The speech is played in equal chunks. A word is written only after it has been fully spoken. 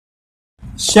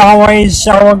So we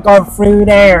go through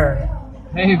there.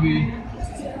 Maybe.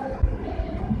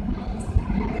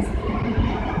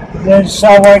 Just so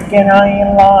we can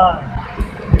in line.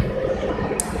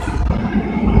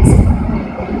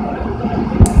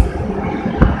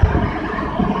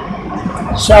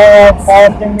 So,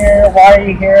 Baltimore, why are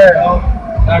you here? Oh,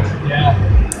 actually, yeah.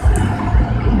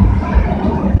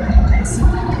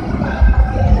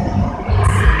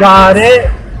 Got it.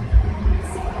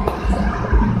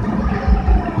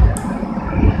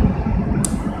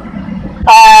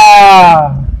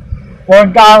 We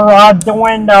got the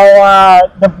window,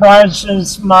 the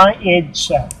brushes might itch.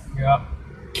 Yeah.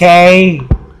 Okay.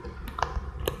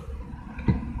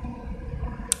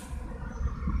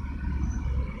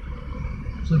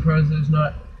 Surprised there's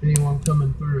not anyone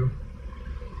coming through.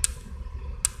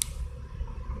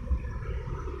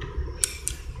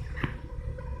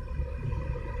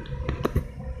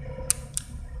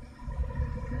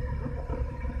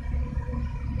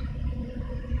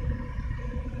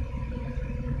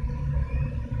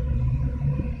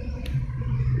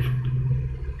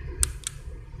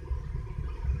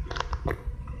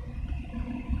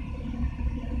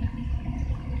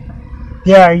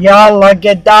 Yeah, y'all look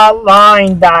at that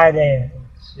line that is.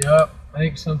 Yep, I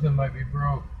think something might be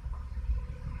broke.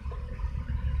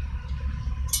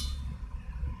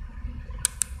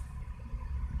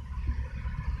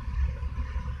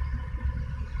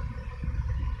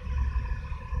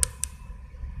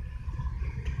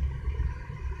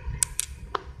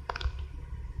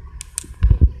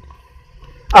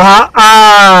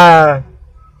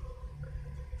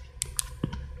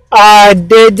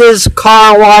 Did this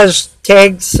car wash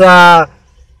takes for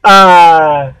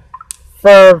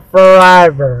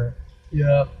forever?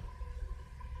 Yep.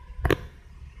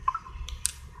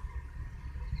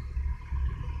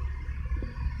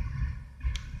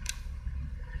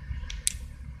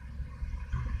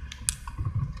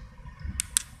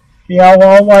 Yeah,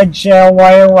 we'll let you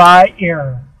wait right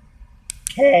here.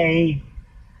 Okay.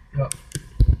 Yep.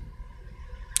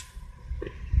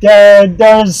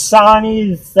 There's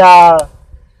Sonny's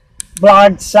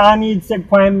Black Sonny's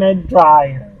equipment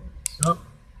dryer. Yep.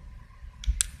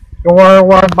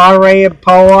 We're about ready to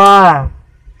pull up.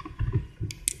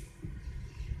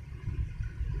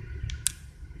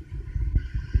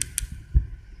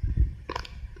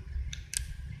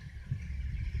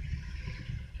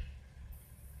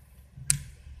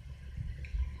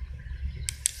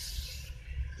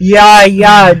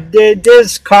 Yeah,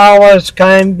 this car was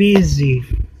kind of busy.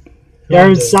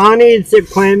 There's Sonny's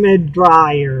equipment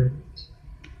dryer.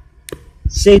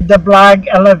 See the black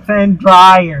elephant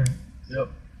dryer. Yep.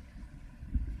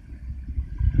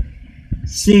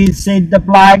 See the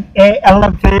black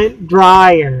elephant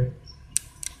dryer.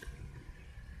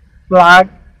 Black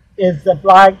is the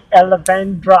black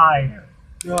elephant dryer.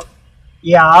 Yep.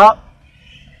 Yeah.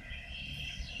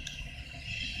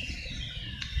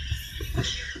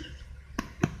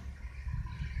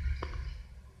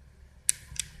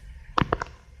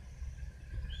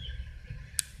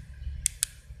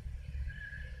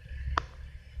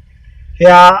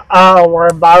 Yeah, we're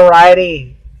about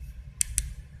ready.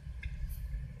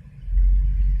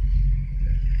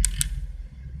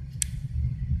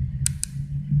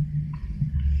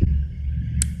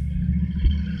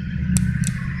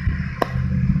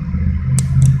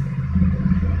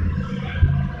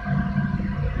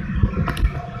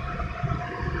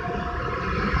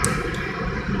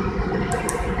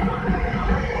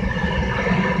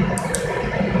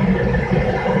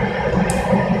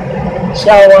 So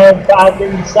if I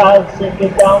decide to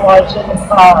get done washing the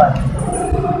car.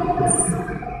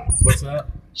 What's that?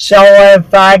 So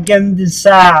if I can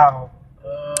decide.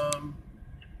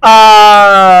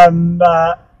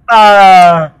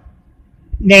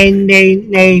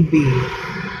 Maybe.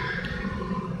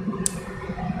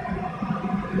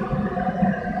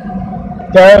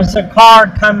 There's a car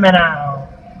coming out.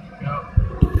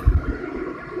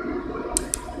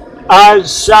 Yep.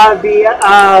 Chevy,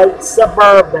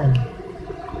 Suburban.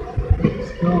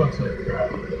 Still looks like crap.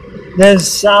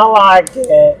 This sound like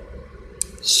it.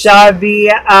 Chevy,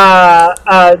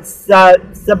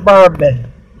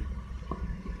 Suburban.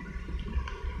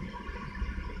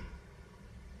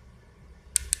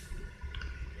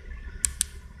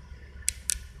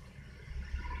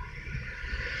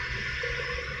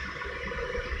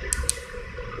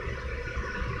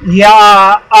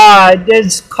 Yeah,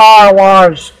 this car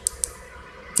wash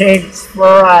takes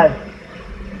forever.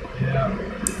 Yeah.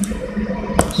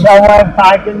 So if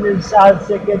I can decide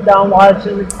to get done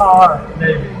washing the car.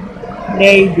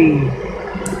 Maybe.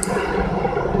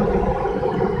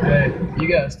 Hey, you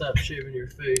gotta stop shaving your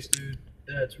face, dude.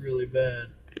 That's really bad.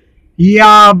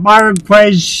 Yeah, Bart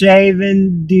quit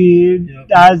shaving, dude. Yep.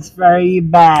 That's very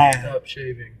bad. Stop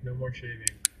shaving. No more shaving.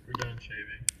 We're done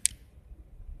shaving.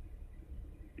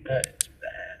 That is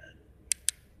bad.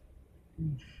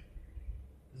 Oof.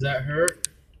 Does that hurt?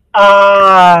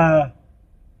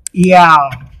 Yeah.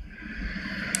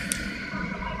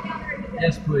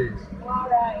 Yes, please. All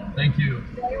right. Thank you.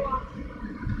 You're welcome.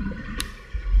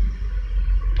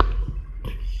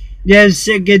 Just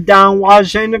to get done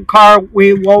washing the car,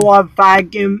 we will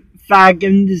vacuum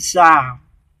this out.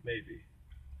 Maybe.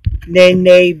 Then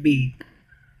maybe.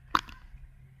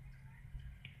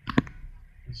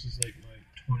 This is like my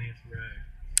 20th rag.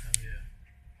 Hell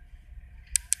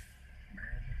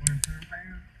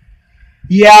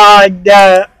yeah.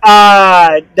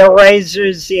 Yeah, the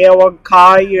razors here will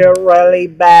call you really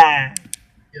bad.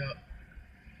 Yep.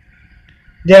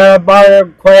 They're about to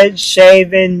quit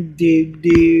shaving, dude.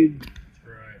 That's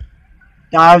right.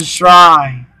 That's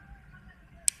right.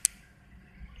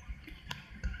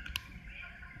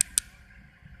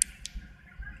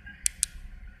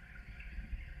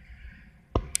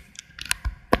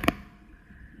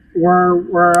 We're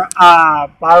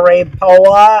about to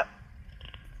pull up.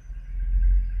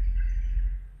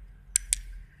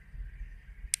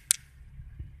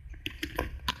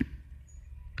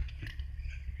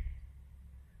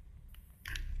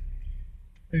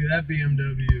 Look at that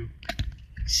BMW.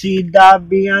 See that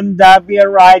BMW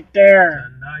right It's there.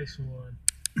 a nice one.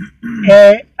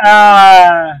 It,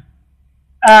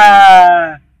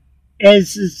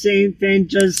 it's the same thing,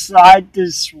 just like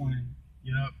this one.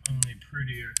 Yep, only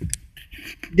prettier.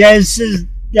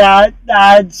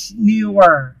 That's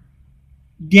newer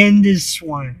than this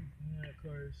one. That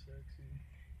car is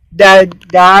sexy.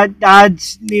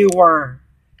 That's newer.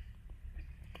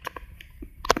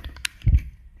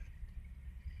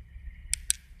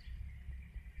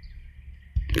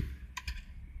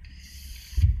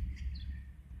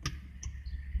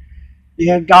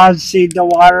 You gotta see the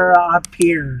water up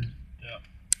here. Yep.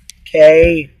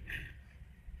 Okay.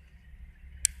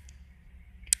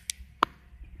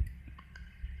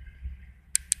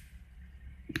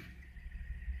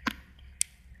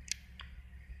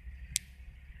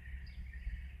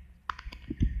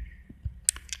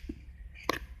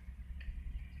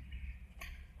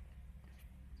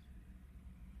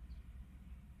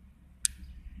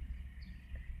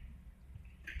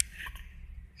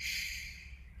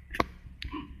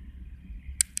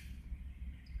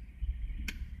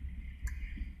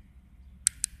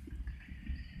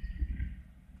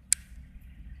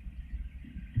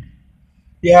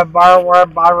 Yeah, but we're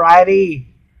about ready.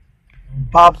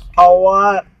 Pull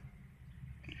up.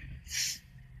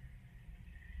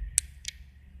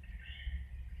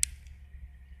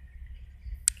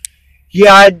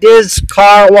 Yeah, this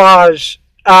car wash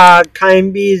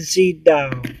can be easy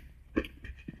though. A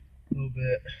little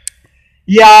bit.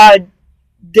 Yeah,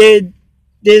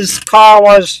 this car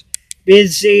was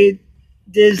busy.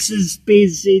 This is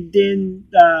busy than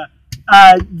the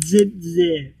zip.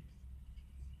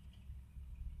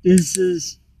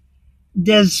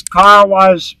 This car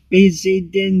was busy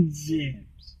than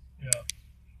zips. Yep.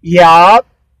 Yup.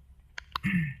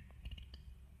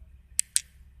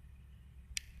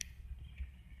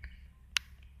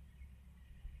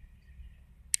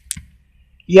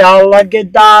 Yeah, look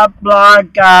at that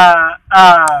black car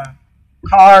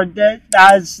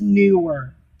that's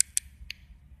newer.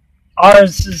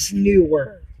 Ours is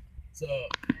newer. What's up?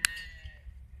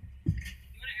 You want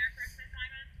an air freshener,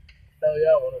 Simon? Hell yeah,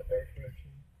 I want an air freshener.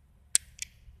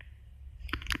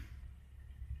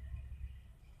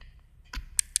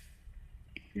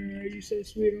 Yeah, you so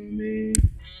sweet on me.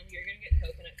 You're gonna get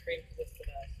coconut cream because it's the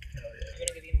best. Hell I'm yeah.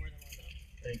 gonna give you more than one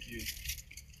though. Thank you.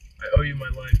 I owe you my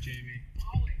life, Jamie.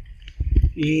 Always.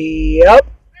 Yep.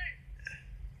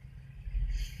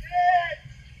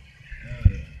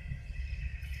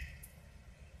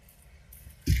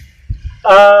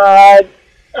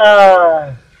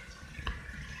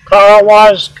 Car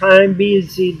wash can be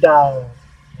easy though.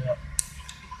 Yep.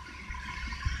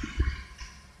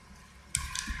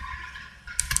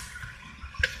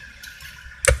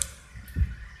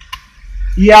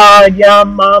 Yeah,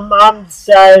 my mom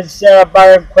says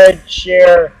better quit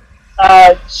shaving,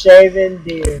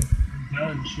 dude.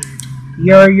 I'm done shaving, dude.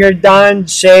 You're done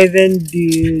shaving,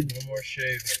 dude. No more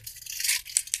shaving.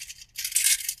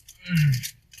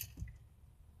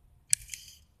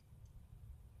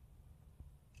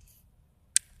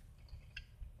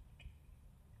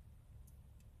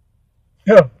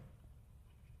 Huh.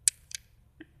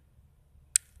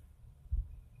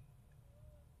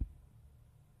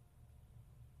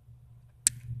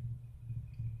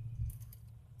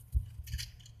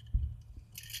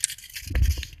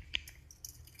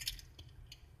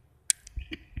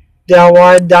 Then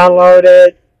we'll download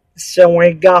it so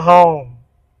we go home.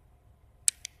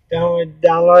 Then we'll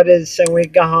download it so we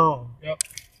go home. Yep.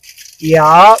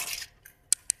 Yup.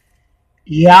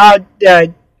 Yeah,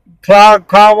 the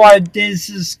cloud this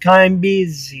is kind of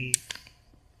busy.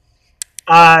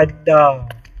 No.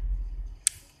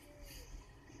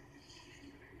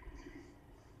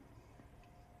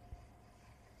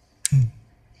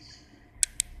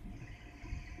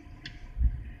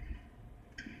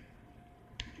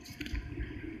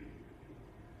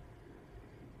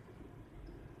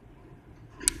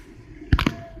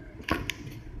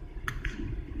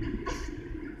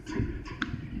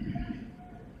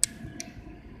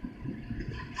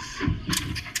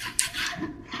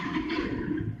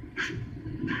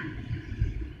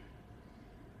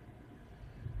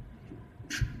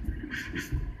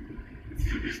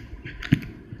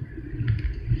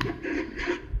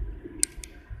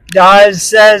 It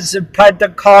says to put the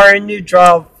car in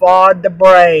neutral, follow the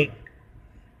brake,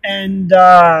 and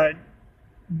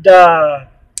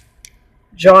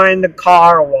join the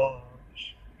car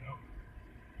wash.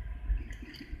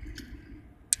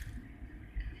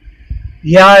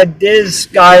 Yeah, this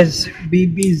guy's be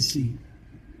busy.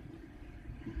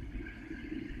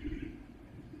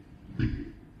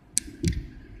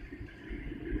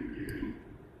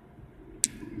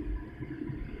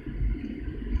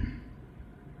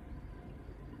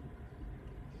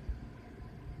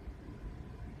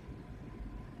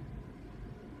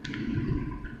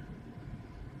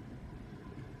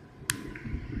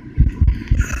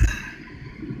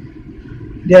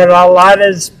 There are a lot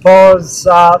of poles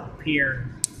up here.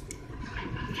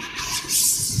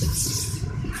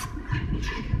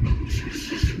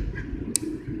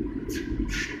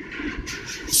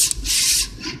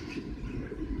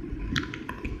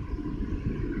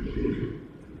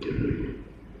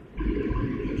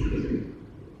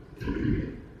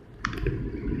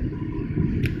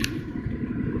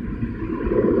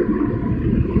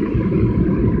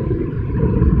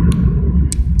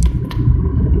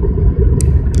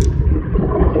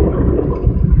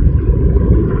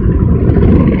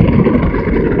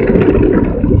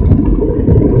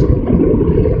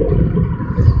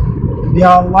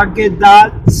 Yo, look at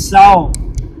that soap,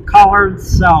 colored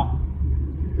soap.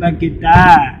 Look at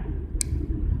that.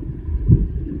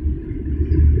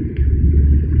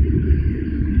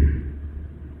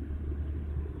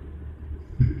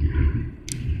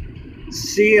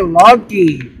 See,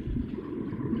 Lucky.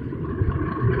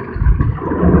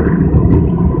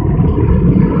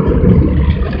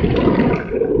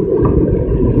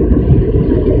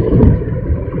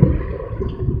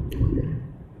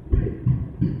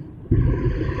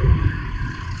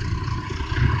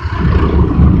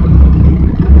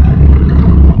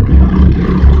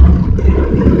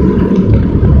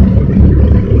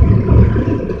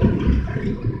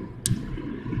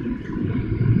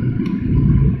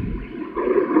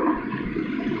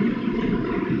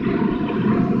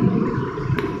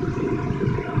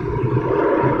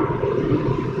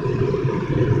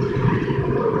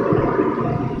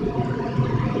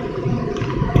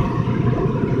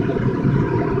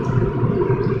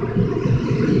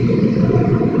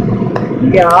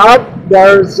 Yup,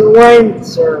 there's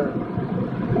Windsor.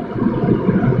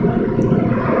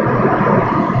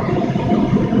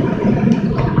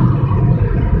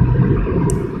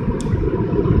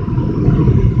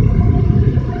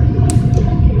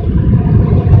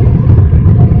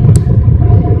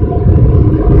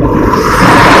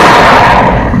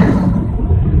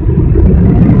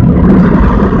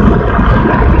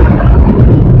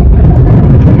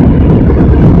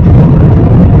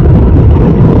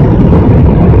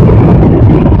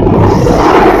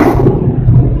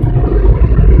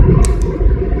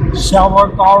 Shall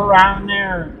we go around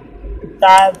there?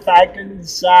 That second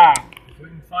side. If we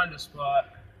can find a spot.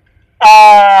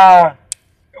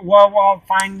 We'll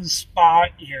find a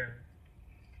spot here.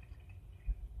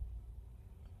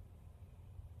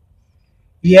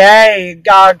 Yay,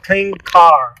 got a clean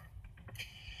car.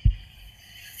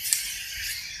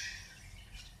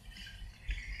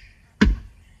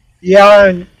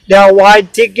 Yeah, now why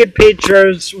take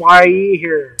pictures while you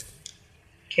here?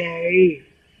 Okay.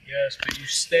 Yes, but you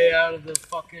stay out of the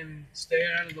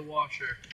washer.